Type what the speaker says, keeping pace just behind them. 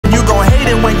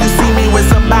it when you see me with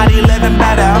somebody living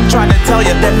better. I'm trying to tell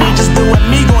you that me just doing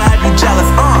me gon' have you jealous.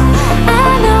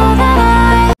 I know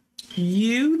that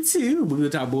You too. We're gonna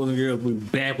talk boys and girls. We're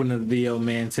back with another video,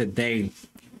 man. Today,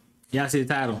 y'all see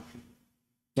the title?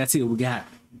 Y'all see what we got?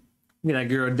 We got that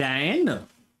girl Diana,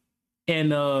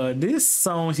 and this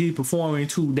song she's performing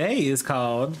today is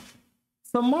called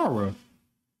Samara.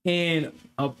 And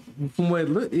from what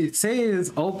it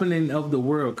says, opening of the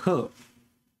World Cup.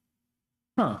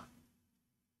 Huh?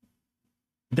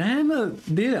 Diana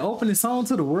did an opening song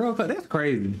to the World Cup. That's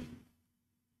crazy.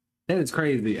 That is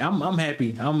crazy. I'm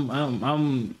happy. I'm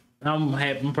happy.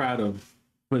 I'm proud of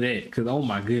for that, because oh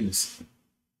my goodness,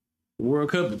 the World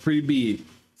Cup is pretty big.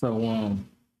 So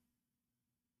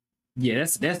yeah,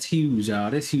 that's huge,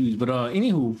 y'all. That's huge. But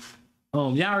anywho,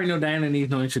 y'all already know Diana needs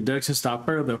no introduction. Stop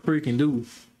further freaking do.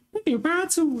 You're proud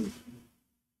to.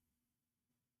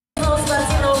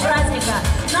 Спортивного праздника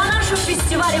на нашем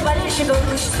фестивале болельщиков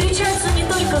встречаются не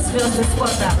только звезды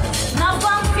спорта. На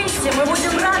фан-фесте мы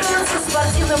будем радоваться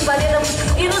спортивным победам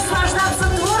и наслаждаться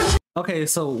творчеством. Okay,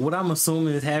 so what I'm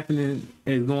assuming is happening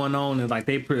is going on is like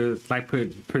they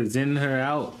presenting her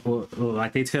out, or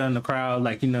like they telling the crowd,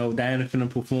 like, you know, Diana finna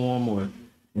perform, or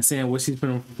and saying what she's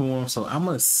finna perform. So I'm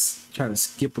gonna try to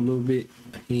skip a little bit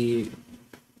ahead.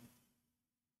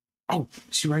 Oh,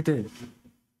 she right there.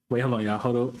 Wait, hold on, y'all.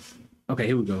 Hold up. Okay,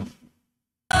 here we go.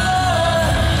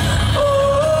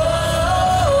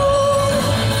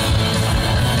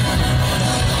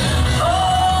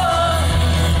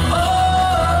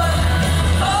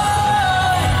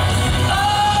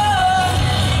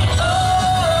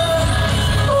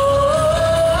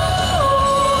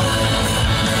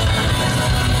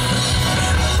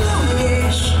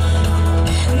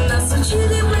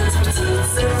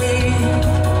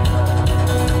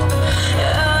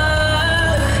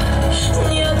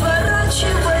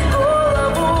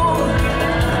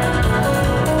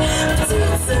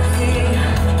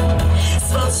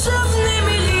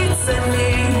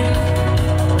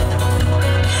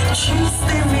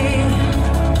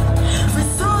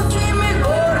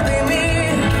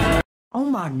 Oh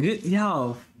my good,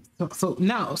 y'all. So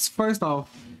now, first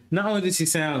off, not only does she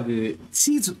sound good,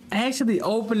 she's actually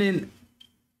opening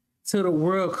to the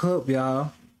World Cup,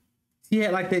 y'all. She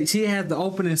had like that. She had the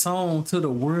opening song to the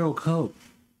World Cup.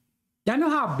 Y'all know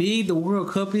how big the World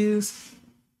Cup is?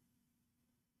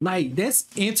 Like, that's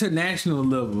international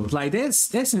level. Like,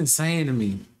 that's insane to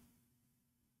me.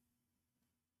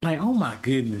 Like, oh my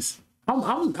goodness.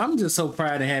 I'm just so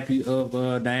proud and happy of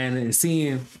Diana, and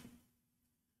seeing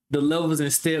the levels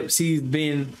and steps she's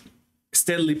been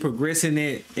steadily progressing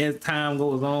at as time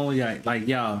goes on. Yeah, like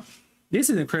y'all, this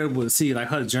is incredible to see. Like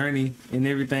her journey and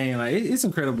everything. Like it's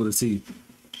incredible to see.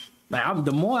 Like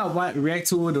the more I react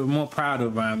to her, the more proud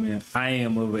of her I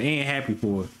am of her, and happy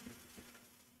for her.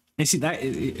 And she, like,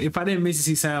 if I didn't mention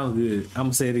she sounds good, I'm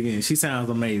gonna say it again. She sounds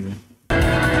amazing.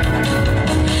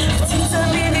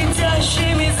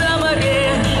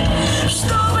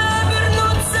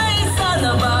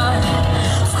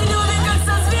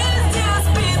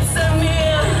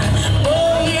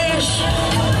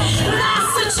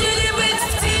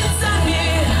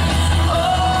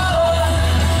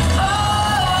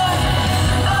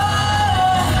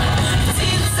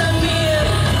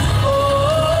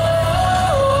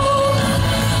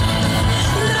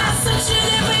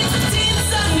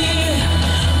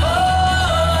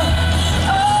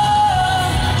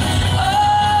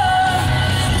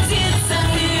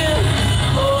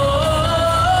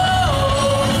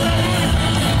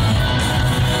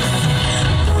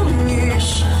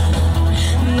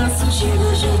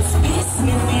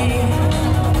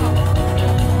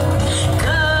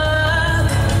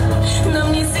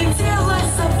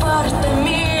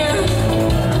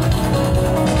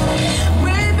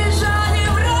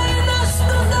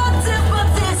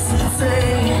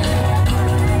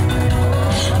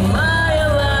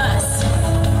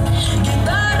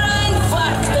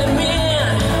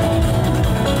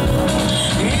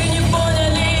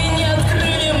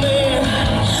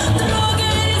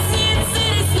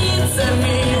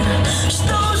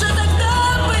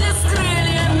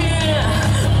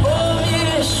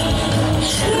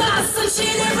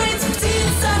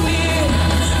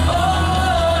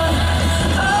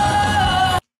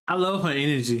 I love her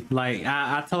energy. Like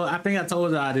I think I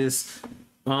told y'all this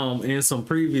in some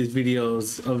previous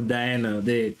videos of Diana,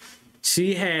 that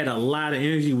she had a lot of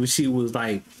energy when she was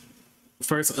like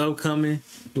first upcoming,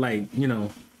 like, you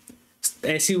know,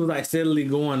 as she was like steadily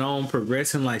going on,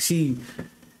 progressing. Like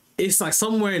it's like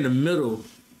somewhere in the middle,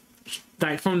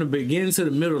 like from the beginning to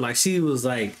the middle, like she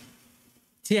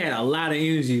she had a lot of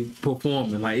energy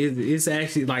performing. Like it's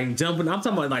actually like jumping. I'm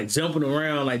talking about like jumping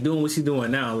around, like doing what she's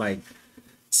doing now. Like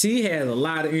she has a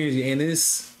lot of energy, and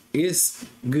it's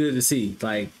good to see.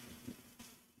 Like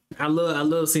I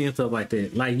love seeing stuff like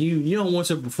that. Like you don't want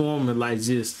your performer like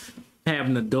just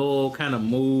having a dull kind of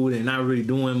mood and not really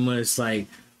doing much. Like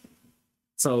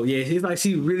so yeah, it's like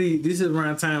she really, this is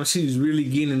around time she's really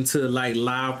getting into like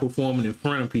live performing in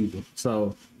front of people.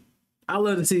 So I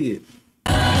love to see it.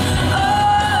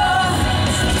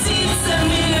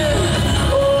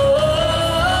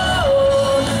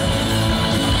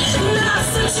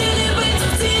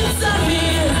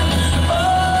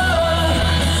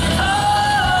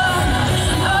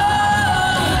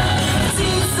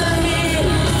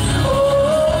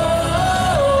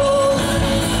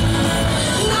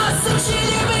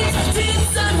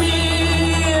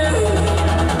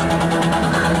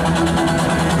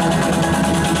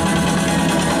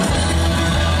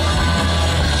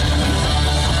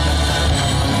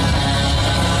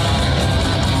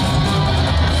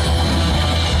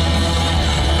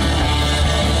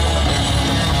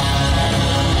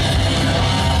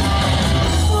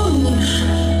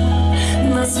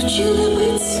 Учили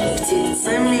быть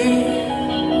птицами,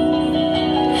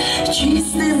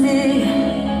 чистыми,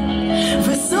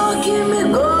 высокими,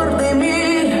 гордыми,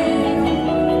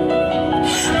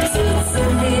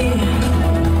 птицами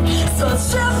с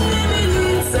волшебными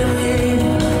лицами.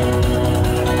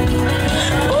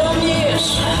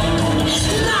 Помнишь,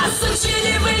 нас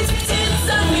учили быть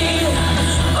птицами?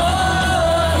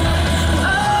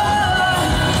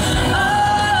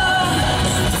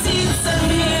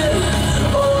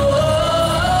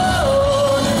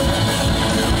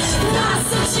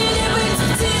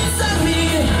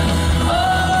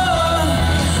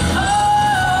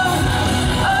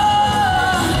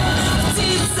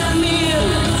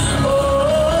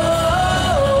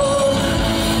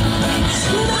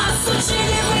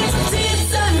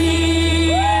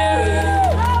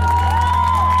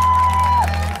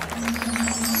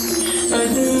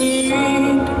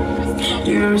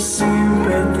 Your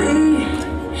sympathy,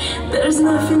 there's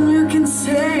nothing you can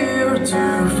say or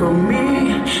do for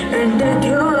me, and I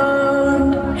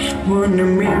don't want a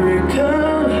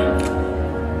miracle.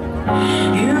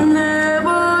 You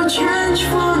never change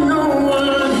for no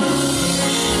one.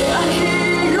 I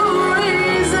hear your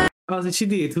reason. Oh, so she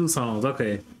did 2 songs,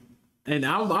 okay. And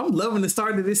I'm loving the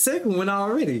start of this second one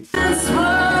already. That's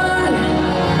why.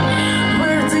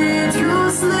 Where did you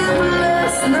sleep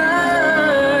last night?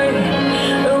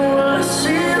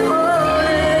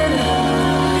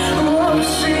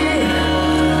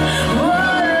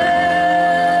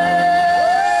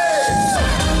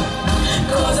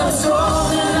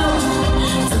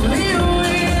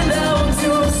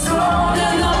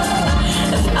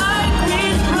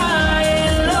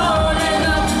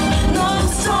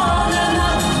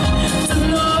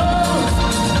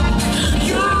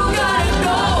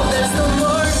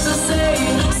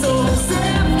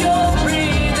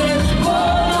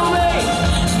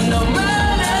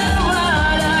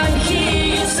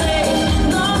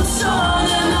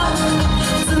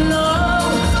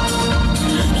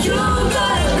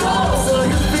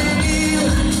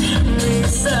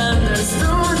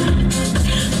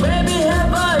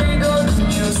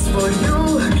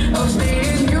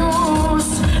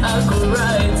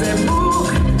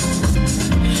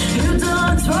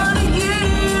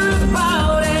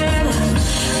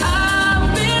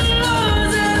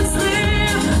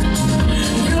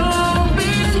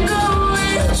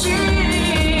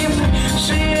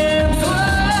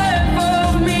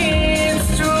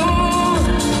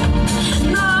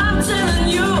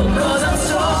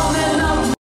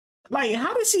 Like,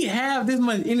 how does she have this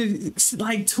much energy?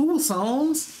 Like 2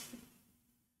 songs?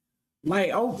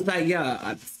 Like, oh, like,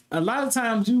 yeah, a lot of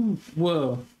times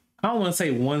well, I don't want to say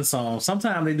 1 song.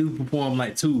 Sometimes they do perform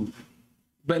like 2.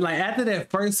 But like after that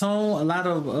first song, a lot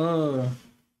of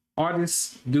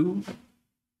artists do.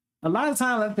 A lot of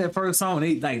times after that first song,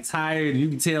 they like tired. You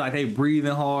can tell like they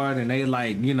breathing hard and they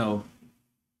like, you know,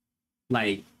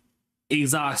 like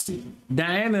exhausted.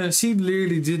 Diana, she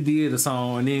literally just did a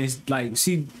song and then like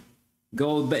she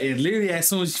goes back and literally as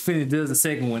soon as she finishes does the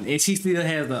second one and she still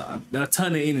has a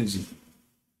ton of energy.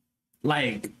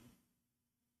 Like,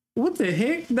 what the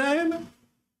heck, Diana?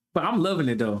 But I'm loving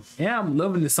it though. Yeah, I'm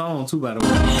loving the song too, by the way.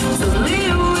 To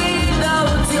live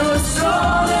without you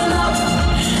strong enough,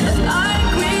 and I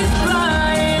quit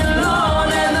crying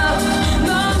long enough,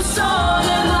 not strong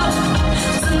enough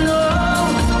to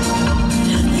know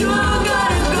you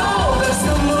gotta go. There's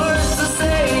no words to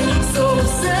say, so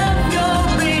set your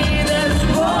breath and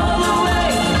fall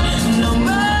away. No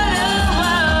matter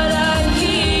what I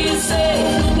hear you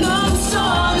say,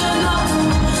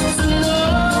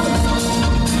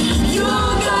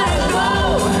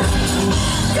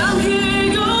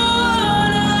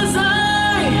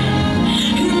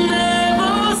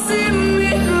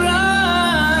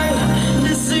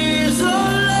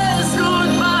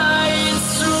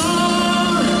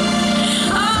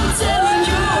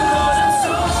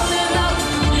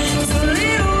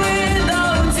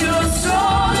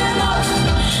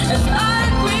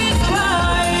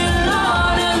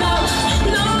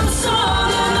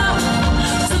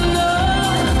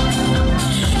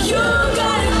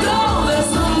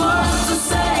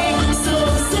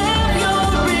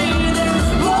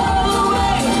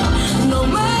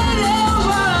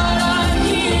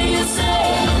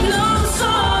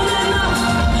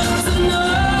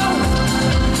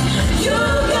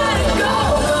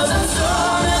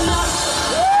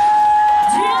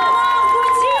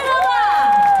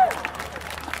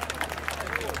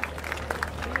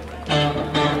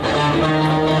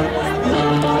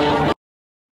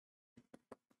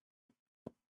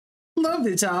 Loved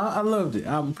it, y'all. I loved it.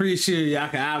 I'm pretty sure y'all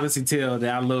can obviously tell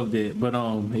that I loved it. But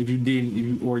if you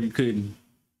didn't, or you couldn't,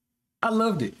 I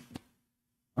loved it.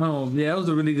 Yeah, it was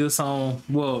a really good song.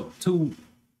 Well, two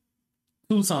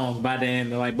songs by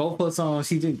Diana. Like both her songs,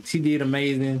 she did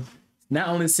amazing. Not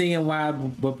only singing wise,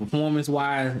 but performance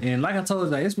wise. And like I told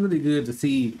you, like, it's really good to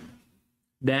see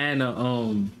Diana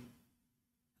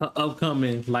her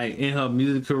upcoming, like, in her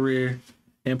music career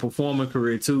and performing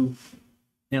career too.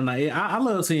 And like I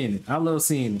love seeing it. I love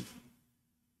seeing it.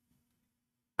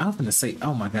 I was gonna say,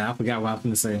 oh my god, I forgot what I was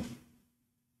gonna say.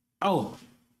 Oh,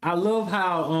 I love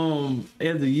how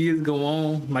as the years go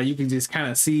on, like you can just kind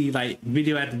of see, like,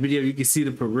 video after video, you can see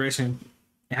the progression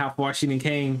and how far she done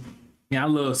came. Yeah, I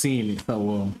love seeing it.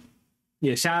 So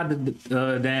yeah, shout out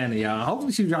to Diana, y'all.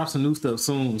 Hopefully she drops some new stuff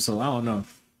soon. So I don't know,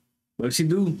 but if she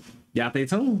do, y'all stay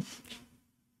tuned.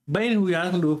 But anywho, y'all,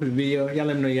 that's gonna do it for the video. Y'all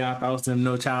let me know y'all thoughts and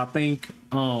know what y'all think.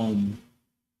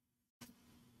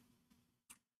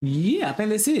 Yeah, I think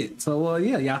that's it. So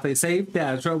yeah, y'all stay safe, stay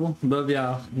out of trouble. Love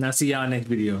y'all, and I'll see y'all next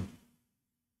video.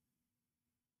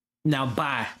 Now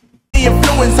bye.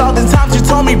 Influence all the times you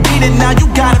told me beat it. Now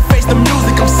you gotta face the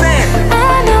music I'm saying.